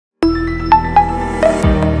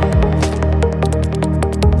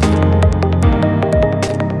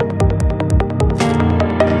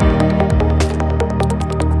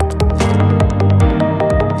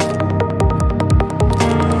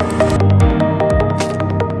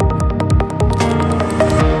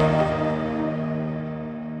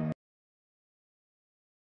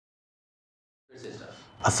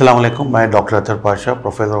Assalamu alaikum. मैं doctor Athar Pasha,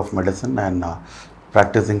 professor of medicine and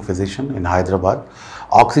practicing physician in Hyderabad.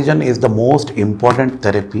 Oxygen is the most important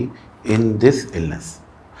therapy in this illness.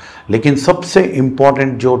 लेकिन सबसे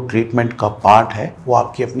important जो treatment का part है वो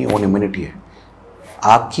आपकी अपनी ओन इम्यूनिटी है।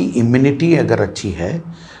 आपकी इम्यूनिटी अगर अच्छी है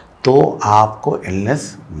तो आपको इलनेस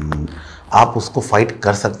आप उसको फाइट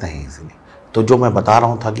कर सकते हैं इजीली। तो जो मैं बता रहा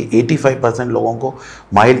हूँ था कि 85% लोगों को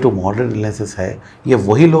माइल्ड टू मॉडरेट इलनेसेस है, ये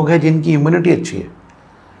वही लोग हैं जिनकी इम्यूनिटी अच्छी है।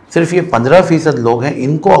 सिर्फ ये 15% लोग हैं,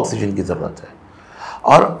 इनको ऑक्सीजन की ज़रूरत है।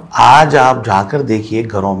 और आज आप जाकर देखिए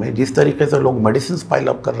घरों में जिस तरीके से लोग मेडिसिन पाइल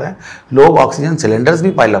अप कर रहे हैं, लोग ऑक्सीजन सिलेंडर्स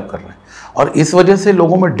भी पाइल अप कर रहे हैं, और इस वजह से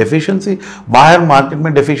लोगों में डेफिशिएंसी, बाहर मार्केट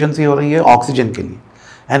में डेफिशिएंसी हो रही है ऑक्सीजन के लिए।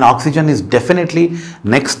 And oxygen is definitely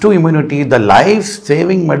next to immunity the life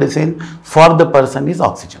saving medicine for the person is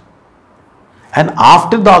oxygen. And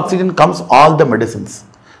after the oxygen comes all the medicine.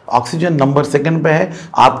 Oxygen number 2 पे है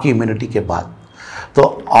आपकी इम्यूनिटी के बाद। तो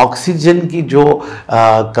ऑक्सीजन की जो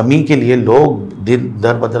कमी के लिए लोग दिन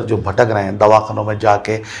दर बदर जो भटक रहे हैं, दवाखानों में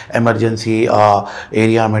जाके इमरजेंसी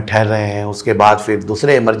एरिया में ठहर रहे हैं, उसके बाद फिर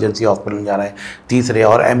दूसरे इमरजेंसी हॉस्पिटल में जा रहे हैं, तीसरे,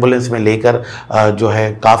 और एम्बुलेंस में लेकर जो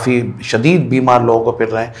है काफ़ी शदीद बीमार लोगों को फिर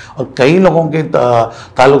रहे हैं। और कई लोगों के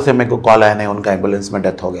ताल्लुक से मेरे को कॉल आया, नहीं उनका एम्बुलेंस में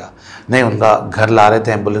डेथ हो गया, नहीं उनका घर ला रहे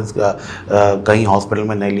थे एम्बुलेंस का, कहीं हॉस्पिटल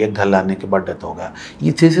में नहीं लिया, घर लाने के बाद डेथ हो गया।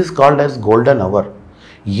 ये this is called as golden hour.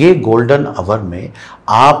 ये गोल्डन आवर में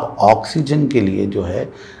आप ऑक्सीजन के लिए जो है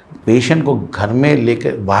पेशेंट को घर में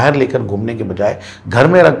लेकर, बाहर लेकर घूमने के बजाय घर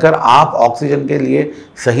में रखकर आप ऑक्सीजन के लिए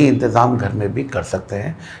सही इंतज़ाम घर में भी कर सकते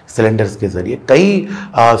हैं सिलेंडर्स के ज़रिए। कई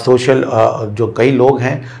सोशल जो कई लोग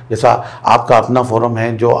हैं, जैसा आपका अपना फोरम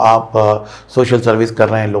है जो आप सोशल सर्विस कर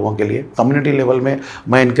रहे हैं लोगों के लिए, कम्युनिटी लेवल में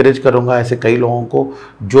मैं इनकरेज करूंगा ऐसे कई लोगों को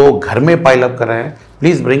जो घर में पाइल अप कर रहे हैं,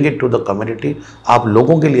 please bring it to the community. आप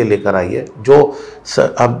लोगों के लिए लेकर आइए जो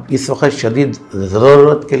अब इस वक्त शदीद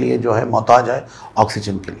ज़रूरत के लिए जो है मोहताज है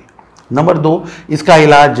ऑक्सीजन के लिए। नंबर 2, इसका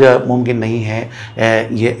इलाज मुमकिन नहीं है,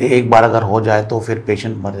 ये एक बार अगर हो जाए तो फिर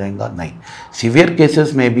पेशेंट मर जाएगा, नहीं। सीवियर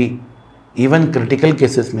केसेस में भी, इवन क्रिटिकल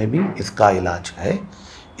केसेस में भी इसका इलाज है,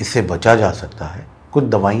 इससे बचा जा सकता है। कुछ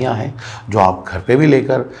दवाइयाँ हैं जो आप घर पे भी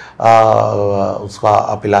लेकर उसका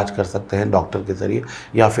आप इलाज कर सकते हैं डॉक्टर के ज़रिए,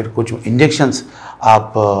 या फिर कुछ इंजेक्शंस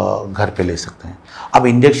आप घर पे ले सकते हैं। अब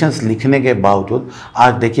इंजेक्शंस लिखने के बावजूद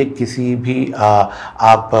आज देखिए किसी भी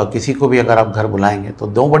आप किसी को भी अगर आप घर बुलाएंगे तो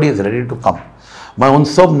nobody is ready to come. मैं उन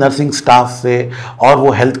सब नर्सिंग स्टाफ से और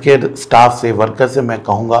वो हेल्थ केयर स्टाफ से, वर्कर से मैं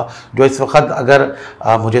कहूँगा जो इस वक्त अगर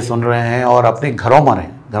मुझे सुन रहे हैं और अपने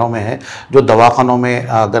घरों में हैं, जो दवाखानों में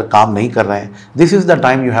अगर काम नहीं कर रहे हैं, this is the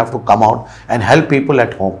time you have to come out and help people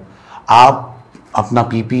at home. आप अपना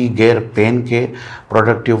पीपी गियर पहन के,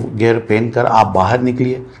 प्रोडक्टिव गियर पहन कर आप बाहर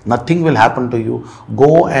निकलिए। Nothing will happen to you.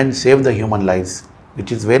 Go and save the human lives,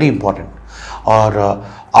 which is very important. और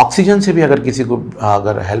ऑक्सीजन से भी अगर किसी को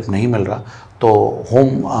अगर हेल्प नहीं मिल रहा तो होम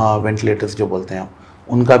वेंटिलेटर्स जो बोलते हैं आप,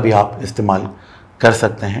 उनका भी आप इस्तेमाल कर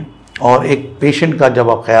सकते हैं। और एक पेशेंट का जब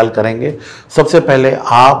आप ख्याल करेंगे, सबसे पहले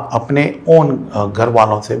आप अपने ओन घर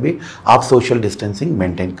वालों से भी आप सोशल डिस्टेंसिंग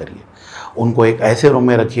मेंटेन करिए। उनको एक ऐसे रूम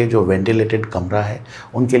में रखिए जो वेंटिलेटेड कमरा है,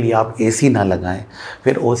 उनके लिए आप एसी ना लगाएं,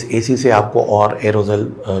 फिर उस एसी से आपको और एरोजल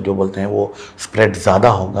जो बोलते हैं वो स्प्रेड ज़्यादा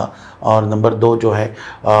होगा। और नंबर 2 जो है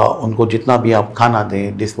उनको जितना भी आप खाना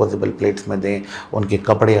दें डिस्पोजेबल प्लेट्स में दें, उनके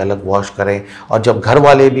कपड़े अलग वॉश करें, और जब घर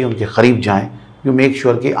वाले भी उनके करीब जाएं यू मेक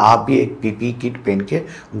श्योर कि आप भी एक पीपी किट पहन के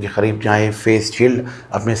उनके करीब जाएं, फेस शील्ड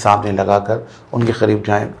अपने सामने लगाकर उनके करीब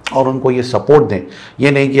जाएं और उनको ये सपोर्ट दें।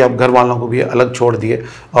 ये नहीं कि आप घर वालों को भी अलग छोड़ दिए।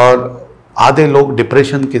 और आधे लोग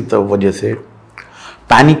डिप्रेशन की वजह से,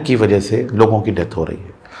 पैनिक की वजह से लोगों की डेथ हो रही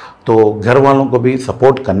है, तो घर वालों को भी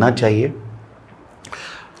सपोर्ट करना चाहिए,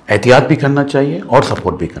 एहतियात भी करना चाहिए और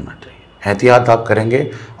सपोर्ट भी करना चाहिए। एहतियात आप करेंगे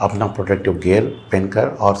अपना प्रोटेक्टिव गियर पहनकर,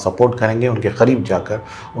 और सपोर्ट करेंगे उनके करीब जाकर,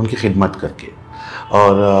 उनकी खिदमत करके।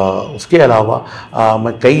 और उसके अलावा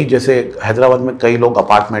मैं कई, जैसे हैदराबाद में कई लोग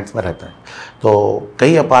अपार्टमेंट्स में रहते हैं, तो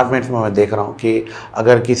कई अपार्टमेंट्स में मैं देख रहा हूँ कि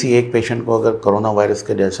अगर किसी एक पेशेंट को अगर कोरोना वायरस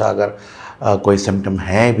के जैसा अगर कोई सिम्टम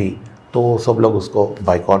है भी, तो सब लोग उसको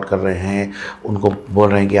बाइकआउट कर रहे हैं, उनको बोल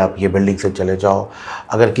रहे हैं कि आप ये बिल्डिंग से चले जाओ।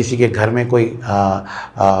 अगर किसी के घर में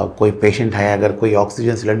कोई पेशेंट है, अगर कोई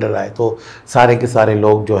ऑक्सीजन सिलेंडर आए, तो सारे के सारे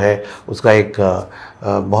लोग जो है उसका एक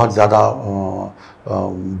बहुत ज़्यादा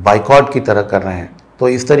बाइकआउट की तरह कर रहे हैं। तो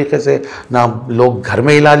इस तरीके से ना लोग घर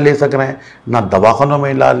में इलाज ले सक रहे हैं, ना दवाखानों में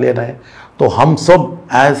इलाज ले रहे हैं। तो हम सब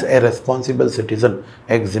एज ए रेस्पॉन्सिबल सिटीज़न,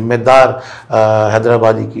 एक ज़िम्मेदार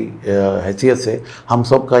हैदराबादी की हैसियत से हम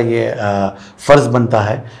सब का ये फ़र्ज़ बनता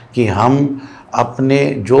है कि हम अपने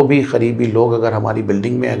जो भी करीबी लोग, अगर हमारी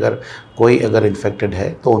बिल्डिंग में अगर कोई अगर इन्फेक्टेड है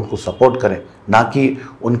तो उनको सपोर्ट करें, ना कि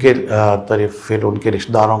उनके तरफ फिर उनके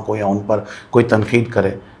रिश्तेदारों को या उन पर कोई तनकीद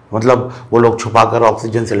करें। मतलब वो लोग छुपा कर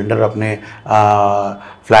ऑक्सीजन सिलेंडर अपने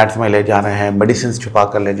फ्लैट्स में ले जा रहे हैं, मेडिसिन छुपा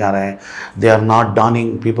कर ले जा रहे हैं। They are not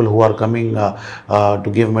dawning, people who are coming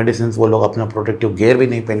to give medicine, वो लोग अपना प्रोटेक्टिव गियर भी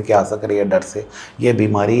नहीं पहन के आ सक रहे हैं डर से। ये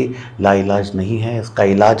बीमारी लाइलाज नहीं है, इसका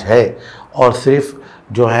इलाज है। और सिर्फ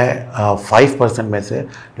जो है 5% में से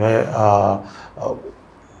जो है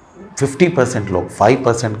 50% लोग,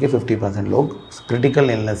 5% के 50% लोग क्रिटिकल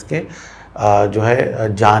इलनेस के जो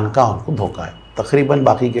है जान का उनको धोखा है। तकरीबन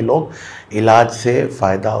बाकी के लोग इलाज से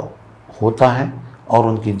फ़ायदा होता है और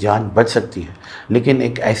उनकी जान बच सकती है। लेकिन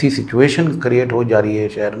एक ऐसी सिचुएशन क्रिएट हो जा रही है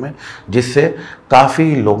शहर में जिससे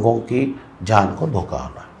काफ़ी लोगों की जान को धोखा हो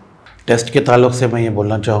रहा है। टेस्ट के ताल्लुक़ से मैं ये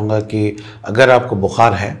बोलना चाहूँगा कि अगर आपको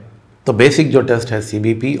बुखार है तो बेसिक जो टेस्ट है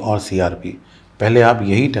CBP और CRP, पहले आप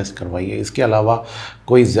यही टेस्ट करवाइए। इसके अलावा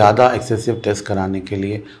कोई ज़्यादा एक्सेसिव टेस्ट कराने के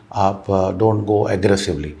लिए आप डोंट गो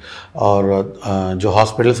एग्रेसिवली। और जो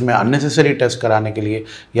हॉस्पिटल्स में अननेसेसरी टेस्ट कराने के लिए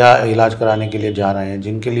या इलाज कराने के लिए जा रहे हैं,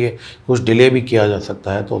 जिनके लिए कुछ डिले भी किया जा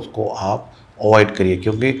सकता है, तो उसको आप अवॉइड करिए,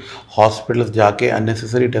 क्योंकि हॉस्पिटल्स जाके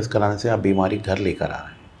अननेसेसरी टेस्ट कराने से आप बीमारी घर लेकर आ रहे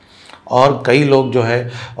हैं। और कई लोग जो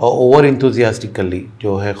है ओवर इंथुजियास्टिकली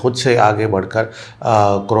जो है ख़ुद से आगे बढ़कर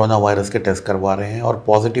कोरोना वायरस के टेस्ट करवा रहे हैं और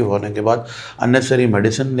पॉजिटिव होने के बाद अननेसेसरी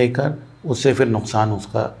मेडिसिन लेकर उससे फिर नुकसान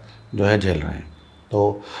उसका जो है झेल रहे हैं।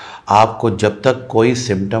 तो आपको जब तक कोई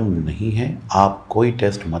सिम्टम नहीं है आप कोई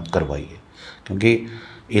टेस्ट मत करवाइए, क्योंकि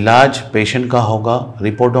इलाज पेशेंट का होगा,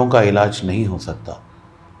 रिपोर्टों का इलाज नहीं हो सकता।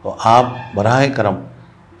 तो आप बराह करम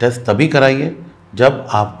टेस्ट तभी कराइए जब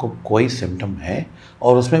आपको कोई सिम्टम है,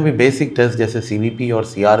 और उसमें भी बेसिक टेस्ट जैसे CBP और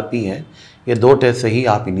CRP हैं, ये 2 टेस्ट से ही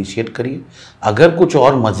आप इनिशिएट करिए। अगर कुछ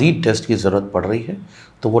और मज़ीद टेस्ट की ज़रूरत पड़ रही है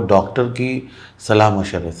तो वो डॉक्टर की सलाह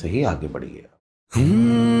मशवरे से ही आगे बढ़िए।